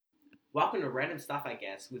Welcome to Random Stuff, I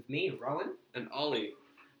guess, with me, Rowan. And Ollie.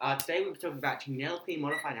 Today we're talking about genetically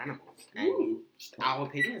modified animals and Woo. just our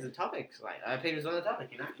opinions and topics, our opinions on the topic,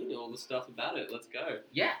 You know all the stuff about it. Let's go.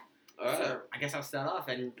 Yeah. Alright. So I guess I'll start off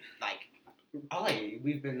and Ollie,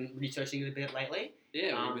 we've been researching it a bit lately.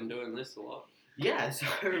 Yeah, we've been doing this a lot. Yeah. So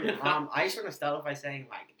I just want to start off by saying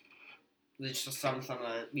there's just some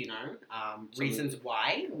reasons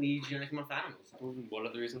why we use genetically modified animals. What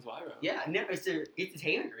are the reasons why, bro? Yeah. No, it's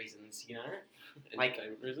entertainment reasons,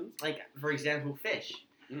 Entertainment reasons? For example, fish,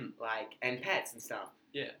 Mm. and pets and stuff.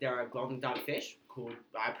 Yeah. There are golden duck fish called,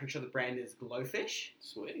 I'm pretty sure the brand is Glowfish.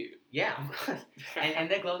 Sweet. Yeah, and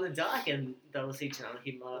they're glow in the dark, and they'll see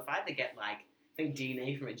genetically modified. They get I think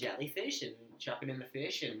DNA from a jellyfish and chuck it in the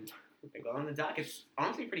fish, and they glow in the dark. It's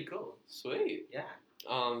honestly pretty cool. Sweet. Yeah.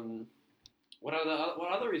 What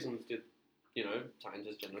other reasons did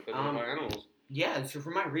scientists genetically modify animals? Yeah, and so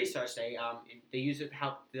from my research, they use it to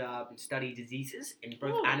help study diseases in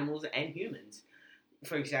both animals and humans.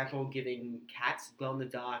 For example, giving cats glow in the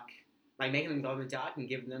dark, making them glow in the dark and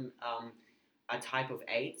giving them a type of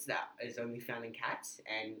AIDS that is only found in cats,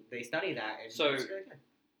 and they study that. And So it's really good.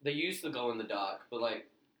 they use the glow in the dark, but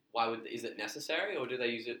is it necessary, or do they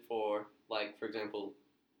use it for example,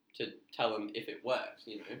 to tell them if it works?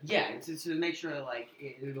 Yeah, to make sure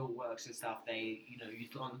it all works and stuff. They use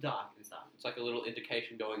glow in the dark and stuff. It's like a little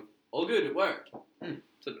indication going, all good, it worked.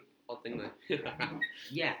 It's an odd thing though.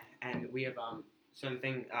 Yeah, and we have certain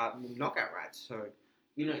thing knockout rats. So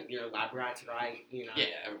lab rats, right? Yeah,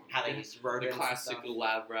 how they use rodents. The classic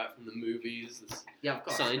lab rat from the movies. Yeah, of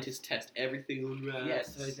course. Scientists test everything on rats. Yeah,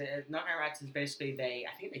 so the knockout rats is basically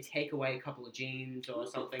I think they take away a couple of genes or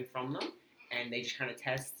something from them, and they just kind of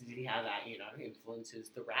test to see how that influences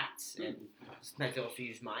the rats, and sometimes they also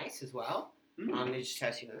use mice as well. They just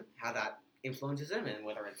test how that influences them and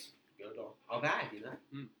whether it's good or bad.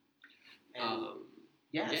 And,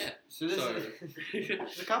 yeah. So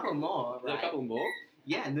there's a couple more, right? There's a couple more.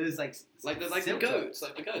 Yeah, and there's the silk goats,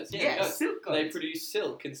 like the goats. Yeah, goats. silk goats. They produce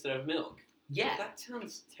silk instead of milk. Yeah, That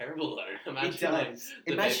sounds terrible though. Imagine it does.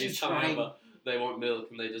 the Imagine babies come trying. over, they want milk,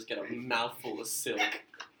 and they just get a mouthful of silk.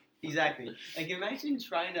 Exactly. Imagine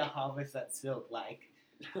trying to harvest that silk. I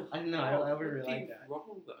don't know. I wouldn't really like that.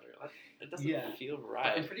 Wrong though. It doesn't feel But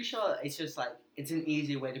right. I'm pretty sure it's just it's an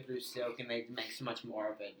easy way to produce silk, and they make so much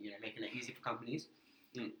more of it. Making it easy for companies.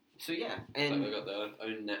 So yeah, and They've got their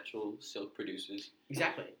own natural silk producers.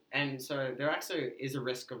 exactly, and so there actually is a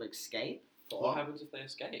risk of escape for What happens if they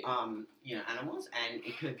escape? animals, and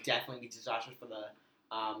it could definitely be disastrous for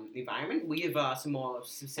the environment. We have some more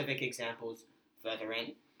specific examples further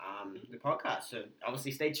in the podcast, so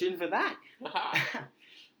obviously stay tuned for that.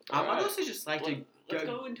 I'd also just Let's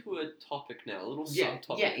go into a topic now, a little yeah,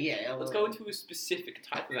 subtopic. yeah. Let's go into a specific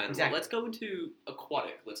type of animal. Exactly. Let's go into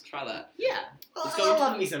aquatic. Let's try that. Yeah. Let's go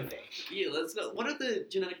love me some fish. Yeah, let's go. What are the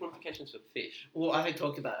genetic modifications for fish? Well, as I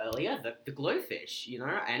talked about earlier, the glowfish,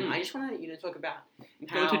 and I just want to talk about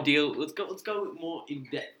Let's go more in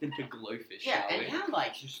depth into glowfish. yeah, shall and we?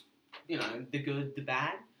 how just the good, the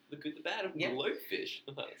bad. The good, the bad of Yeah. glowfish.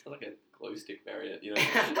 That sounds like a glow stick variant.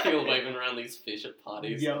 People waving around these fish at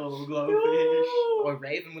parties. Yo, glowfish. Or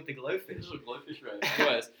raven with the glowfish. This is a glowfish raven.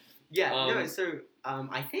 Anyways, Yeah, so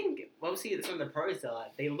I think see some of the pros are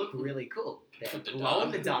they look really cool. They're The glow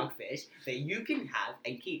in the dark. dark fish that you can have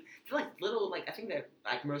and keep. They're little I think they're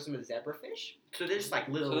most of them are zebrafish. So they're just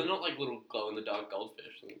little. so they're not like little glow in the dark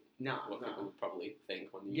goldfish. No, What people would probably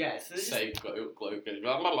think when you Yeah, so they're say glowfish.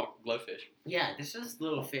 Glowfish. Yeah, this is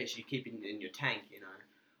little fish you keep in your tank.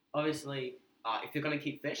 Obviously, if you're gonna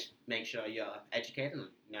keep fish, make sure you're educated and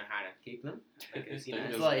know how to keep them. Because Don't it's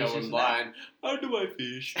just a lot of go issues with online. How do I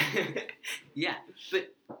fish? that. Yeah,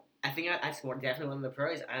 but I think that's definitely one of the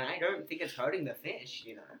pros, and I don't think it's hurting the fish.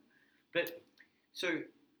 But so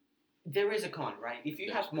there is a con, right? If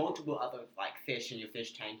you have multiple other fish in your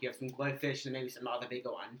fish tank, you have some glowfish and maybe some other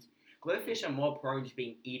bigger ones. Glowfish are more prone to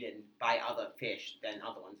being eaten by other fish than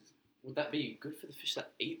other ones. Would that be good for the fish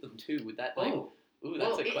that eat them too? Would that Ooh,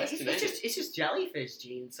 well, that's a question. it's just jellyfish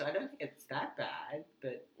genes, so I don't think it's that bad.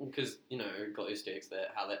 But Because glow sticks,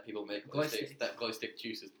 how that people make Glow glow sticks, sticks. that glow stick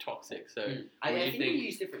juice is toxic. So I when you think we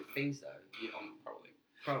use different things though.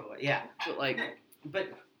 Probably, yeah. But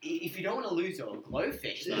if you don't want to lose your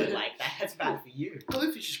glowfish, though, that's bad for you.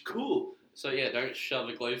 glowfish is cool. So yeah, don't shove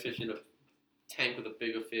a glowfish in a tank with a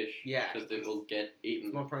bigger fish. Yeah. Because they will get eaten.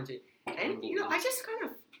 It's more prone to. And I just kind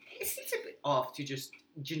of it seems a bit off to just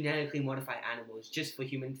genetically modify animals just for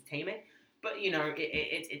human entertainment. But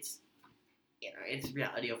it's it's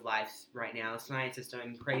reality of life right now. Science is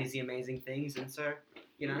doing crazy, amazing things, and so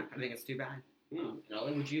I think it's too bad. Mm.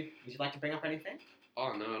 Ollie, would you like to bring up anything?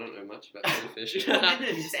 Oh no, I don't know much much about jellyfish. No,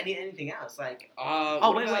 just anything else like.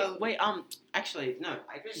 What wait, about wait. Actually, no.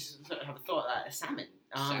 I just sort of have a thought. Salmon.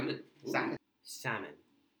 salmon? Ooh. Salmon.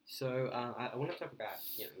 So I want to talk about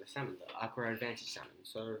the salmon, the Aqua Advantage salmon.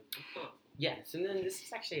 So yeah. So then this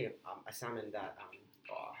is actually a salmon that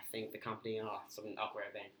I think the company some Aqua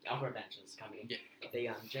Advantage company. Yeah. They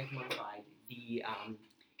genetically modified the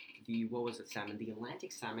what was it salmon, the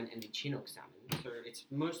Atlantic salmon and the Chinook salmon. So it's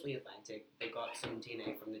mostly Atlantic. They got some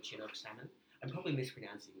DNA from the Chinook salmon. I'm probably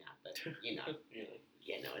mispronouncing that, but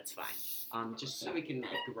yeah, no, it's fine. Just so we can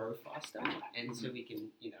grow faster, and so we can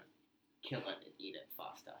kill it and eat it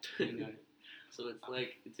faster. So it's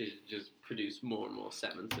like to just produce more and more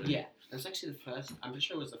salmon. So Yeah, it was actually the first. I'm pretty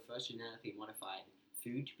sure it was the first genetically modified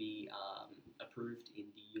food to be approved in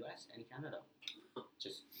the U.S. and Canada.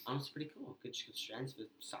 Just honestly pretty cool. Good strands for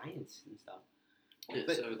science and stuff. Yeah,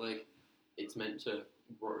 But- so like it's meant to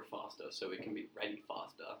grow faster, so it can be ready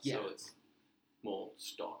faster. Yeah. So it's more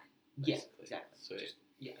stock. Yeah, Basically. exactly.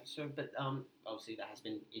 So But obviously there has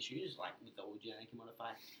been issues like with all genetically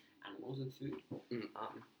modified animals and food. Mm.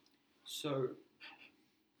 So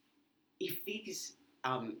if these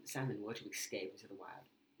salmon were to escape into the wild,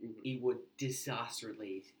 it would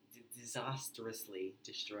disastrously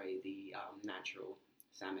destroy the natural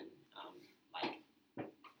salmon,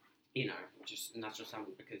 just natural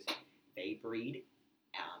salmon because they breed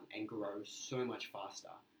and grow so much faster,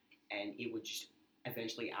 and it would just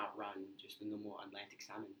eventually outrun just the normal Atlantic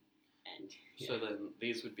salmon. And So then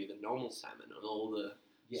these would be the normal salmon, and all the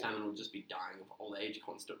Yeah. salmon will just be dying of old age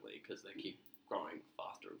constantly because they keep growing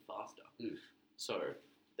faster and faster. Mm. So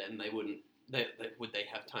then they wouldn't. Would they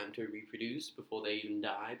have time to reproduce before they even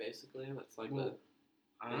die? Basically, that's like Well,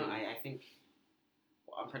 I don't know. I think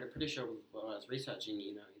I'm pretty sure when I was researching,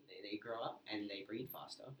 they grow up and they breed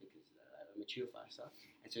faster because they mature faster,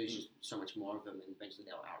 and so there's just so much more of them, and eventually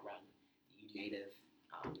they'll outrun the native,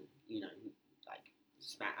 not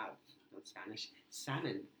Spanish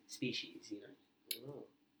salmon species. Oh.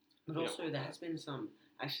 But Yeah. also there has been some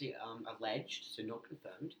actually alleged, so not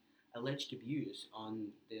confirmed, alleged abuse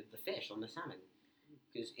on the fish, on the salmon,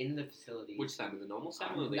 because in the facility. Which salmon? The normal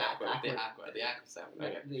salmon or the the aqua? aqua- The aqua salmon.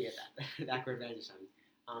 Okay. The Aqua Advantage salmon.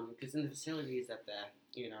 Because in the facilities that they're,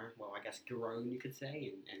 I guess grown, you could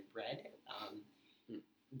say, and bred,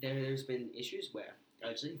 there's been issues where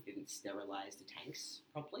actually they didn't sterilize the tanks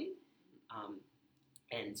properly,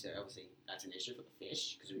 and so obviously that's an issue for the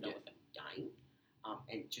fish because we don't want them dying,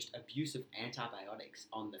 and just abuse of antibiotics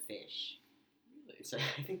on the fish. Really? So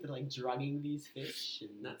I think they're like drugging these fish,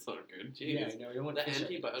 and That's not good. Jeez. yeah, no, we don't want The fish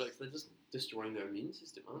antibiotics, they're just destroying their immune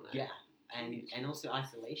system, aren't they? Yeah, and also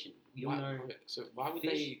isolation. We all Why, know. okay, so why would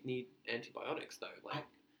fish- they need antibiotics though? Like,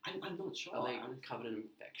 I'm not sure. are they I'm- covered in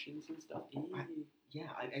infections and stuff? Yeah,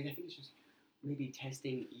 I think it's just maybe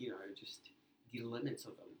testing, just the limits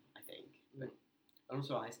of them, I think. But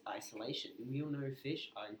also isolation. We all know fish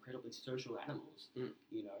are incredibly social animals. Mm.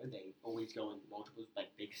 They always go in multiple,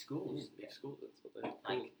 big schools. Big school, that's what they're Like,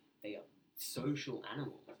 called. they are social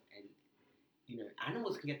animals. And,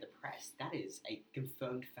 animals can get depressed. That is a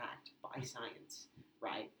confirmed fact by science,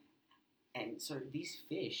 right? And so these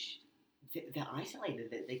fish, they're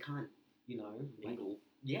isolated. They can't, Mingle.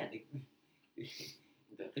 yeah,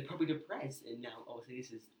 they're probably depressed, and now obviously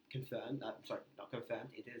this is confirmed. Sorry, not confirmed.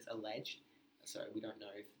 It is alleged, so we don't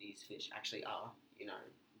know if these fish actually are,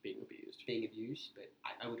 Being abused. being abused. But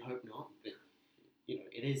I would hope not. But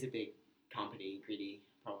it is a big company, greedy,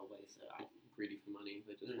 probably. So Greedy for money.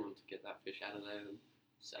 They just wanted to get that fish out of there and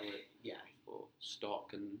sell it yeah, for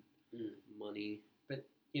stock and money.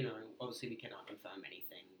 obviously we cannot confirm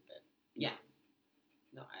anything. But yeah,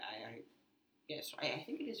 no, I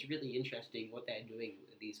think it is really interesting what they're doing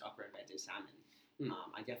with these Aqua Advantage salmon.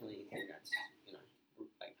 I definitely think that's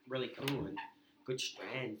really cool and good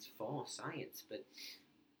strands for science, but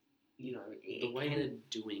The way they're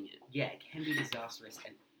doing it. yeah, it can be disastrous,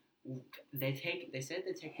 and they said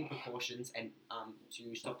they're taking precautions and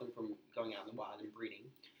to stop them from going out in the wild and breeding.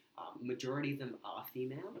 Majority of them are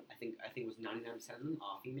female. I think it was 99% of them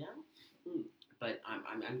are female. But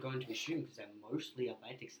I'm going to assume because they're mostly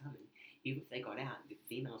Atlantic salmon, even if they got out, the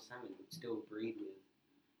female salmon would still breed with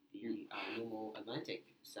the normal Atlantic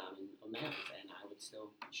salmon or males, and I would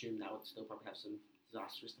still assume that would still probably have some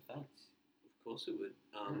disastrous effects. Of course it would.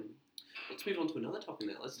 Let's move on to another topic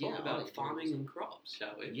now. Let's talk about farming and crops,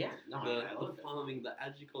 shall we? Yeah, no, I love the it. farming, the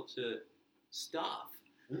agriculture stuff.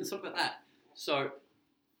 Let's talk about that. So,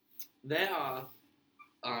 they are,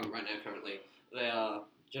 right now currently, they are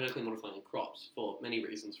genetically modifying crops for many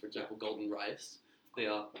reasons. For example, golden rice. They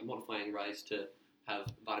are modifying rice to have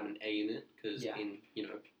vitamin A in it because in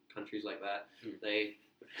countries like that they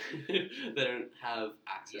they don't have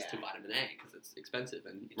access to Yeah. vitamin A because it's expensive,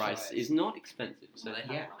 and It's rice rice. is not expensive, so they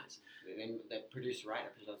have Yeah. rice. They produce rice.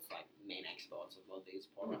 That's like main exports of all these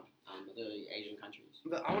poorer, the Asian countries.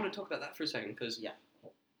 But I want to talk about that for a second because Yeah.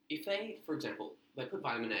 if they, for example, they put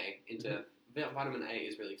vitamin A into vitamin A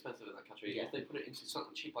is really expensive in that country. Yeah. If they put it into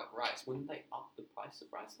something cheap like rice, wouldn't they up the price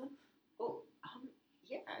of rice then? Oh,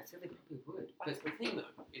 yeah, I'd say they probably would. That's the thing,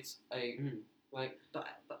 though. It's a like. But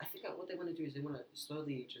I think that what they want to do is they want to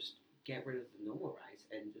slowly just get rid of the normal rice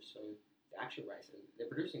and just so the actual rice. And they're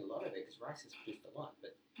producing a lot of it because rice is produced a lot,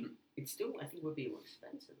 but it still I think would be more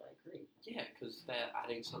expensive. I agree. Yeah, because they're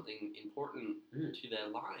adding something important to their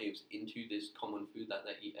lives into this common food that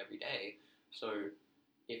they eat every day. So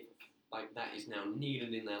if like that is now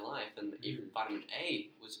needed in their life, and if vitamin A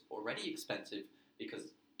was already expensive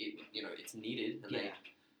because it's needed, and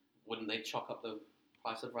wouldn't they chalk up the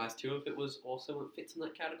price of rice too if it was also fits in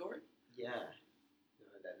that category? Yeah,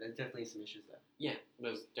 no, there's definitely some issues there. Yeah,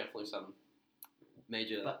 there's definitely some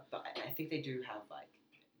major. But I think they do have like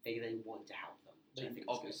they want to help them. They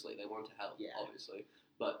obviously they want to help. Yeah. Obviously,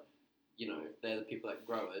 but they're the people that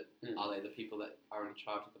grow it. Are they the people that are in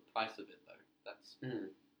charge of the price of it though? That's.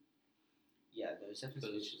 Yeah, there's definitely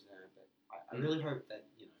some issues there, but I really hope that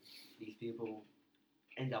these people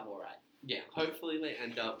end up all right. Yeah, hopefully they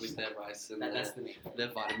end up with their rice and that's the main thing.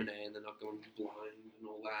 Their vitamin A, and they're not going blind and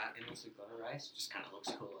all that. And also glitter rice just kind of looks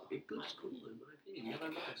cooler. It looks cool in my opinion.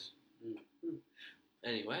 Yellow rice.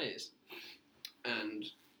 Anyways, and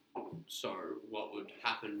so what would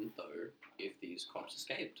happen though if these crops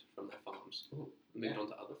escaped from their farms, moved on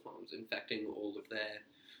to other farms, infecting all of their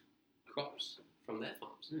crops from their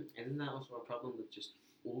farms? Isn't that also a problem with just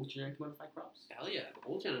all genetically modified crops? Hell yeah,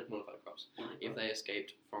 all genetically modified crops. Right. If they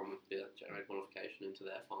escaped from the genetic modification into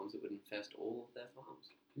their farms, it would infest all of their farms.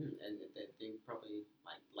 And they probably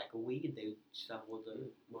like a weed. They stuff all the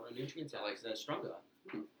more nutrients out. They're stronger.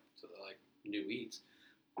 So they're like new weeds.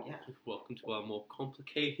 Yeah. Welcome to our more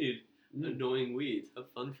complicated, annoying weeds. Have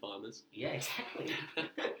fun, farmers. Yeah, exactly.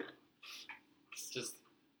 It's just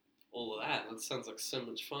all of that. That sounds like so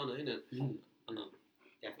much fun, ain't it?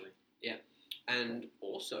 Definitely. Yeah. And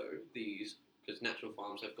also these, because natural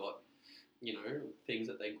farms have got, things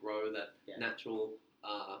that they grow that natural,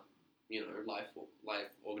 life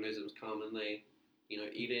organisms come and they,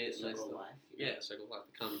 eat it. Circle of life. Yeah, circle of life.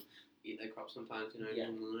 They come eat their crops sometimes,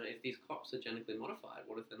 If these crops are genetically modified,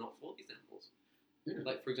 what if they're not for these animals?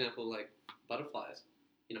 Like, for example, like butterflies,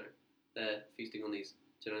 they're feasting on these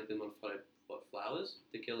genetically modified flowers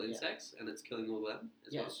to kill insects, and it's killing all them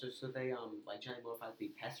as well. So they genetically modified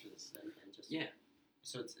the pests and just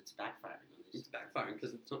so it's backfiring on these. It's backfiring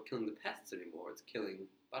because it's not killing the pests anymore; it's killing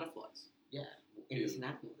butterflies. Yeah, innocent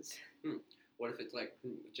animals. What if it's like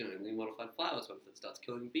genetically modified flowers? What if it starts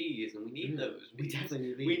killing bees, and we need those? We definitely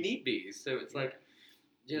need bees. We need bees, so it's like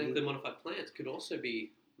genetically modified plants could also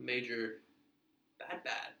be major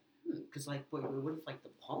bad. Because what if the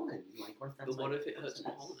pollen? What if that's? But what if it hurts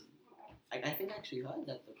pollen? I think I actually heard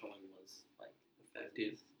that the pollen was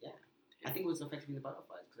affected. Yeah, I think it was affecting the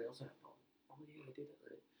butterflies because they also have pollen. Oh yeah, I did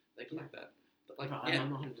that. They collect that, but I'm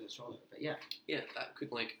not 100% sure, but yeah, that could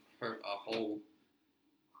hurt a whole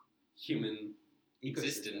human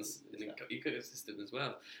existence in the ecosystem as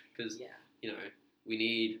well, because we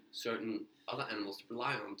need certain other animals to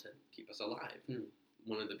rely on to keep us alive.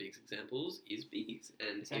 One of the big examples is bees,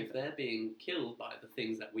 and if they're being killed by the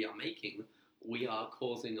things that we are making, we are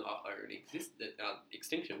causing our own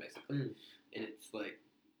extinction, basically. And it's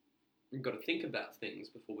we've got to think about things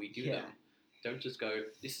before we do them. Don't just go,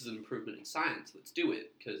 this is an improvement in science, let's do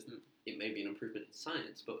it, because it may be an improvement in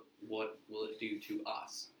science, but what will it do to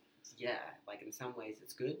us? Yeah, in some ways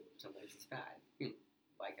it's good, some ways it's bad.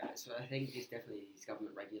 So I think these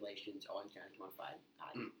government regulations on genetically modified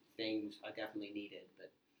things are definitely needed,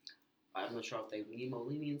 but I'm not sure if they need more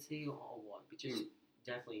leniency or what, but just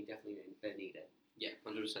definitely they're needed. Yeah,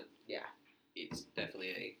 100%. Yeah. It's definitely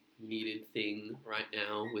a needed thing right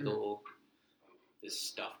now with all this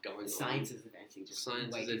stuff going on. Science is advancing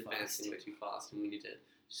way too fast, and we need to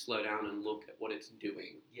slow down and look at what it's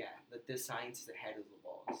doing. Yeah, the science is ahead of the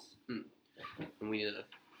laws. And we need to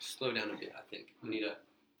slow down a bit, I think. We need to,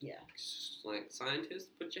 scientists,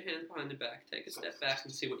 put your hand behind the back, take a step back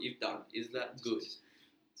and see what you've done. Is that good?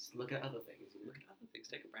 Just look at other things.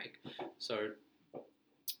 Take a break. So,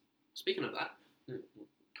 speaking of that,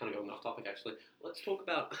 kind of going off topic actually, let's talk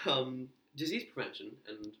about disease prevention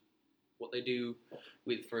and what they do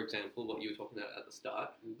with, for example, what you were talking about at the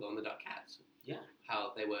start, glow-in-the-dark cats. Yeah.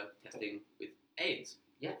 How they were testing with AIDS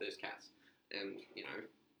with those cats, and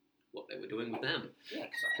what they were doing with them. Yeah,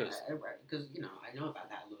 because I know about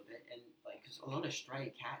that a little bit, and because a lot of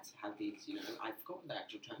stray cats have these, I forgot what the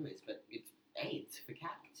actual term is, but it's AIDS for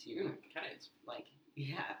cats, Cat AIDS. Like,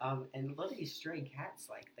 yeah, and a lot of these stray cats,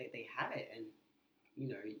 like, they have it, and,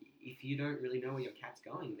 if you don't really know where your cat's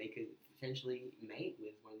going, they could potentially mate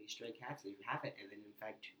with one of these stray cats and you have it, and then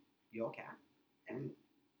infect your cat, and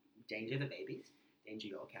danger the babies, danger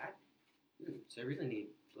your cat. So I really need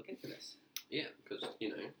to look into this. Yeah, because,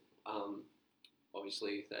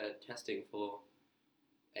 obviously they're testing for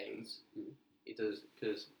AIDS. It does,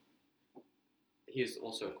 because here's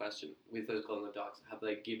also a question. With those glow-in-the-darks, have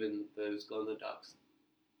they given those glow-in-the-darks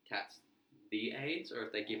cats the AIDS, or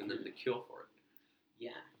have they given them the cure for it?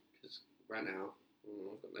 Yeah. Because right now,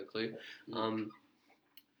 I've got no clue.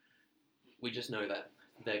 We just know that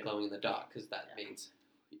they're glowing in the dark, because that means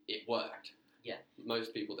it worked. Yeah.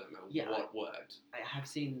 Most people don't know what worked. I have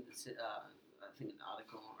seen, I think, an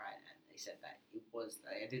article, right, and they said that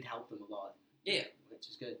it did help them a lot. Yeah. Which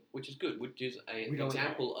is good. Which is good. Which is an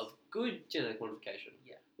example of good genetic modification.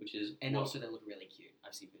 Yeah. Which is... And also they look really cute.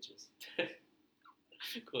 I've seen pictures.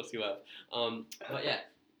 Of course you have. But yeah,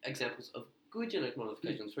 examples of good genetic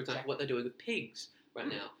modifications. For example, what they're doing with pigs right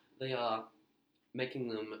now. They are making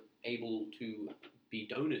them able to be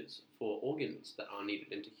donors for organs that are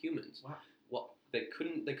needed into humans. Wow. What they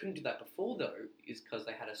couldn't do that before, though, is because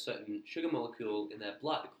they had a certain sugar molecule in their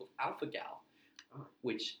blood called alpha-gal,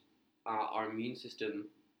 which our immune system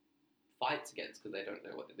fights against because they don't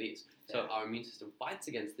know what it is. So our immune system fights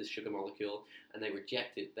against this sugar molecule and they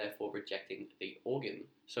reject it, therefore rejecting the organ.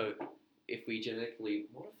 So if we genetically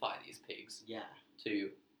modify these pigs to,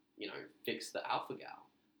 fix the alpha-gal,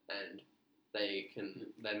 and they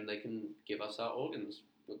can give us our organs.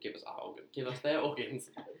 Give us their organs.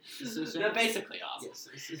 So they're basically us. Yes.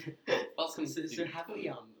 So have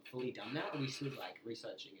we fully done that, or are we still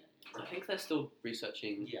researching it? I think they're still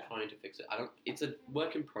researching, trying to fix it. It's a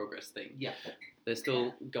work in progress thing. Yeah. They're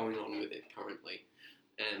still going on with it currently,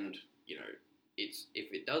 and if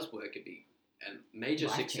it does work, it'd be a major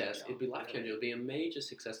success. It'd be life changing. It'd be a major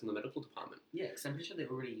success in the medical department. Yeah, because I'm pretty sure they've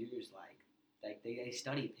already used they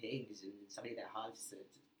study pigs and study their hearts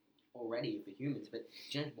already for humans, but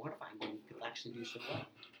genetic modifying them could actually do so well.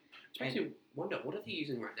 Which makes me wonder, what are they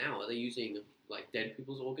using right now? Are they using dead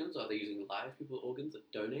people's organs? Are they using live people's organs that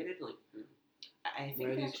donated? I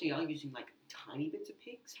think they actually are using tiny bits of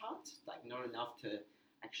pigs' hearts, not enough to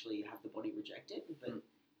actually have the body rejected. But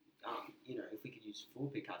if we could use full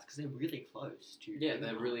pig hearts, because they're really close to. Yeah,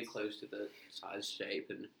 they're really close to the size, shape,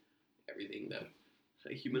 and everything that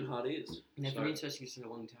a human heart is. And they've been researching this for a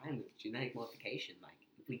long time with genetic modification.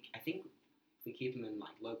 I think if we keep them in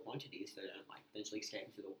low quantities, so they don't potentially escape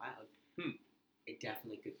into the wild. It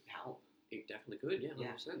definitely could help. It definitely could, yeah,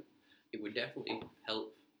 100%. It would definitely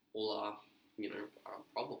help all our, our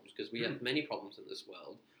problems, because we have many problems in this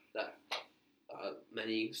world that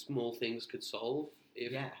many small things could solve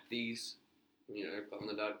if these,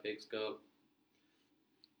 glow-in-the-dark pigs go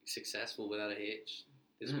successful without a hitch.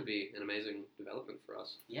 This would be an amazing development for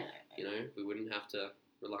us. Yeah. We wouldn't have to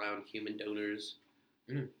rely on human donors.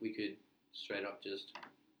 We could straight up just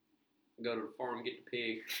go to the farm, get the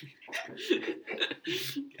pig.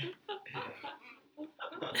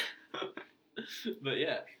 But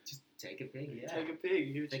yeah, just take a pig. Yeah, take a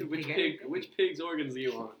pig. Which pig's organs do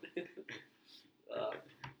you want?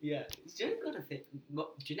 Yeah,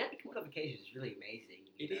 genetic modification is really amazing.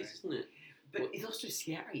 It is, isn't it? But it's also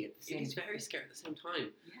scary at the same time. It is very scary at the same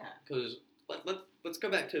time. Yeah. Because let's go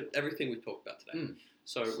back to everything we've talked about today.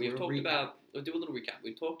 So we've talked about. We'll do a little recap.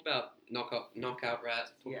 We talked about knockout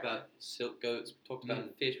rats. We talked about silk goats. We talked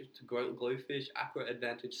about fish, glowfish, aqua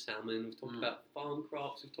advantage salmon. We've talked about farm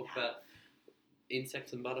crops. We've talked about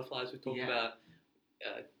insects and butterflies. We've talked about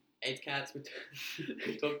AIDS cats.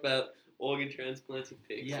 We've talked about organ transplants of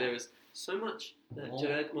pigs. There is so much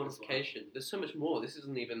genetic modification. There's so much more. This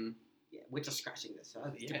isn't even. Yeah, we're just scratching the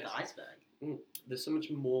surface. Tip of the iceberg. There's so much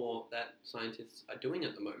more that scientists are doing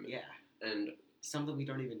at the moment. Yeah. And some that we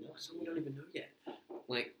don't even know. Some we don't even know yet.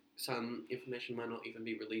 Some information might not even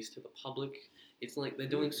be released to the public. It's they're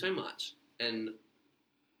doing so much, and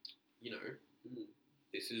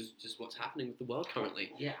this is just what's happening with the world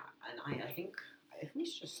currently. Yeah, and I think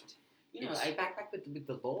it's just I back with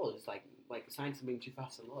the laws like science being too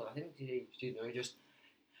fast to law. I think just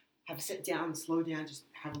have a sit down, slow down, just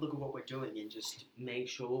have a look at what we're doing, and just make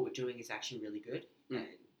sure what we're doing is actually really good. And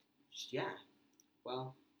just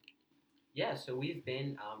so we've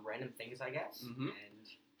been random things, I guess, and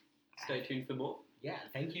stay tuned for more. Yeah,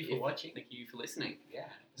 thank you for watching. Thank you for listening. Yeah.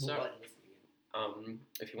 So,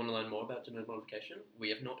 if you want to learn more about genetic modification, we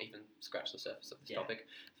have not even scratched the surface of this topic.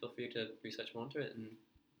 Feel free to research more into it and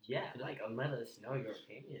Yeah, like, and let us know your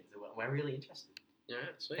opinions. We're really interested. Yeah,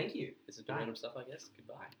 sweet. Thank you. This has been Bye. random stuff, I guess.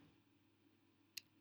 Goodbye.